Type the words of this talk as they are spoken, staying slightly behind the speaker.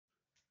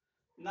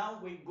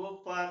Now we go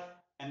for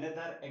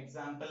another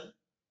example.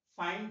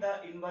 Find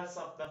the inverse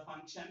of the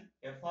function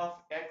f of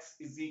x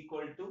is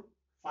equal to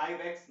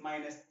 5x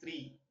minus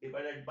 3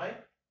 divided by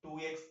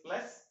 2x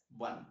plus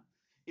 1.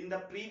 In the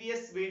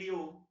previous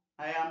video,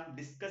 I am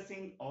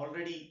discussing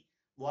already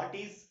what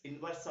is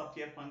inverse of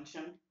a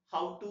function,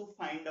 how to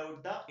find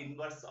out the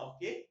inverse of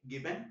a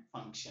given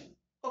function.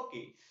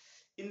 Okay.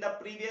 In the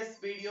previous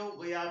video,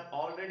 we have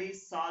already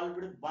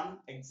solved one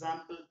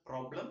example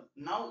problem.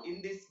 Now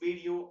in this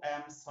video,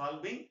 I am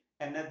solving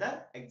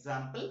another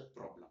example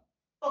problem.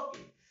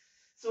 Okay.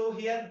 So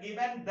here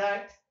given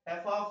that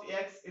f of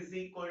x is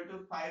equal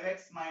to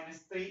 5x minus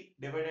 3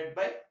 divided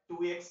by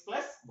 2x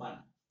plus 1.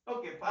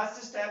 Okay,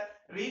 first step,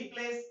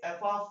 replace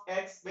f of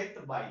x with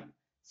y.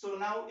 So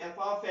now f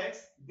of x,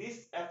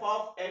 this f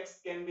of x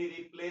can be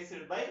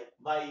replaced by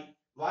y.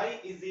 Y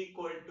is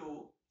equal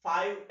to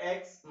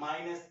 5x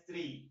minus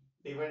 3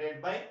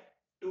 divided by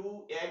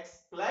 2x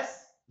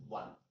plus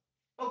 1.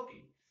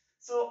 Okay.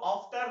 So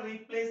after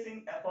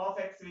replacing f of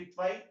x with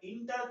y,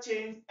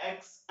 interchange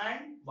x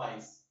and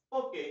y's.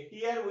 Okay,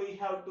 here we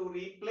have to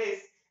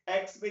replace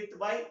x with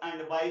y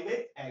and y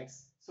with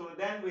x. So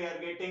then we are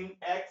getting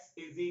x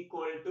is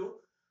equal to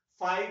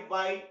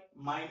 5y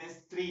minus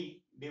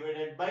 3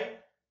 divided by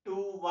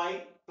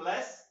 2y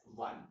plus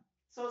 1.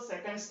 So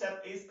second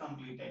step is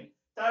completed.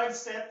 Third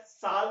step,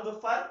 solve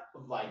for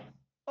y.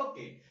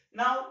 Okay,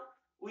 now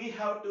we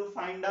have to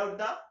find out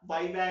the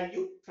y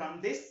value from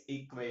this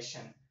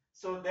equation.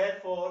 So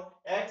therefore,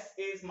 x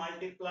is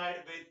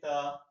multiplied with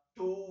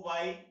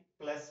 2y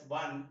plus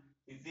 1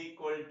 is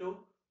equal to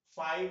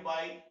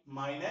 5y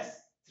minus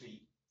 3.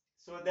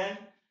 So then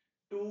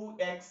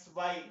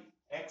 2xy,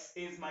 x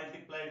is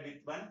multiplied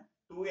with 1,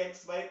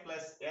 2xy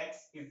plus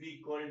x is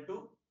equal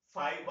to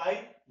 5y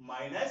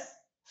minus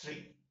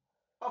 3.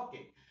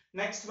 Okay.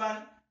 Next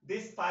one,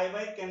 this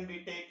 5y can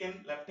be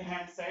taken left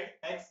hand side,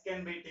 x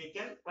can be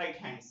taken right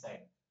hand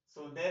side.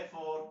 So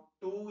therefore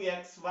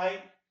 2xy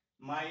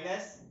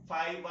minus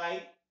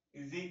 5y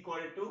is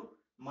equal to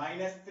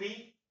minus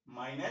 3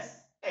 minus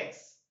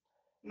x.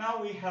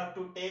 Now we have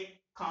to take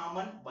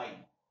common y.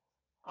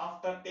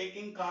 After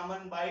taking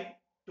common y,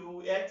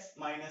 2x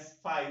minus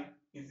 5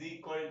 is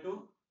equal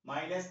to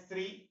minus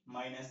 3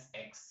 minus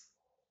x.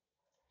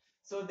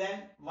 So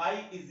then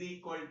y is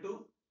equal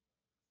to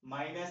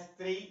minus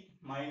 3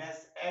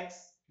 minus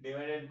x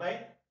divided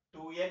by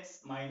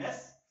 2x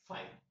minus 5.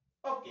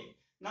 Okay,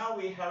 now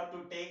we have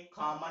to take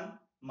common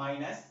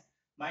minus.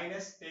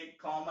 Minus take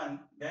common,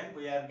 then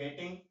we are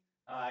getting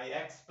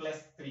x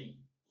plus 3.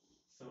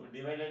 So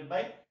divided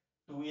by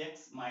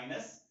 2x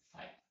minus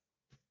 5.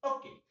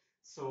 Okay,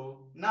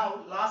 so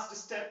now last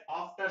step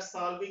after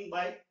solving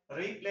by,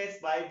 replace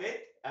y with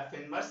f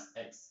inverse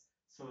x.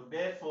 So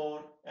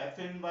therefore f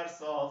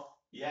inverse of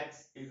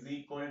x is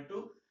equal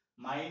to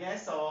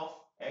minus of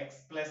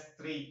x plus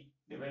 3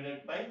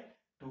 divided by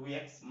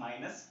 2x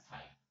minus 5.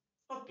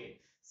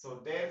 Okay,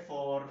 so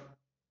therefore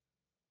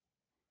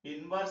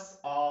inverse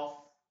of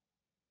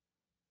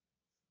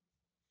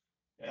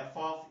f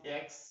of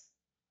x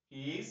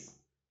is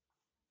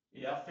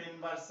f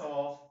inverse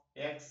of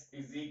x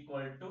is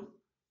equal to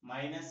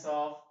minus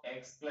of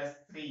x plus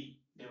 3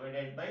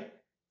 divided by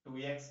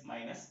 2x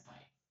minus 5.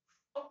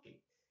 Okay,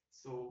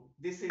 so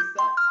this is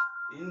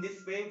the, in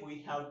this way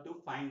we have to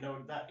find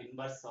out the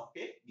inverse of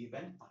a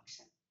given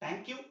function.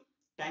 Thank you.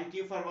 Thank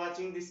you for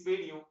watching this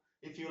video.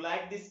 If you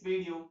like this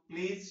video,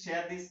 please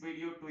share this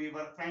video to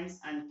your friends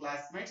and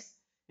classmates.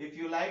 If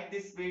you like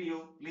this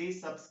video,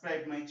 please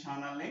subscribe my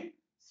channel name.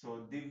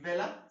 So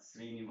Divvela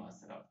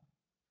Srinivasa.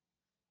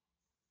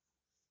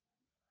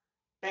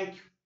 Thank you.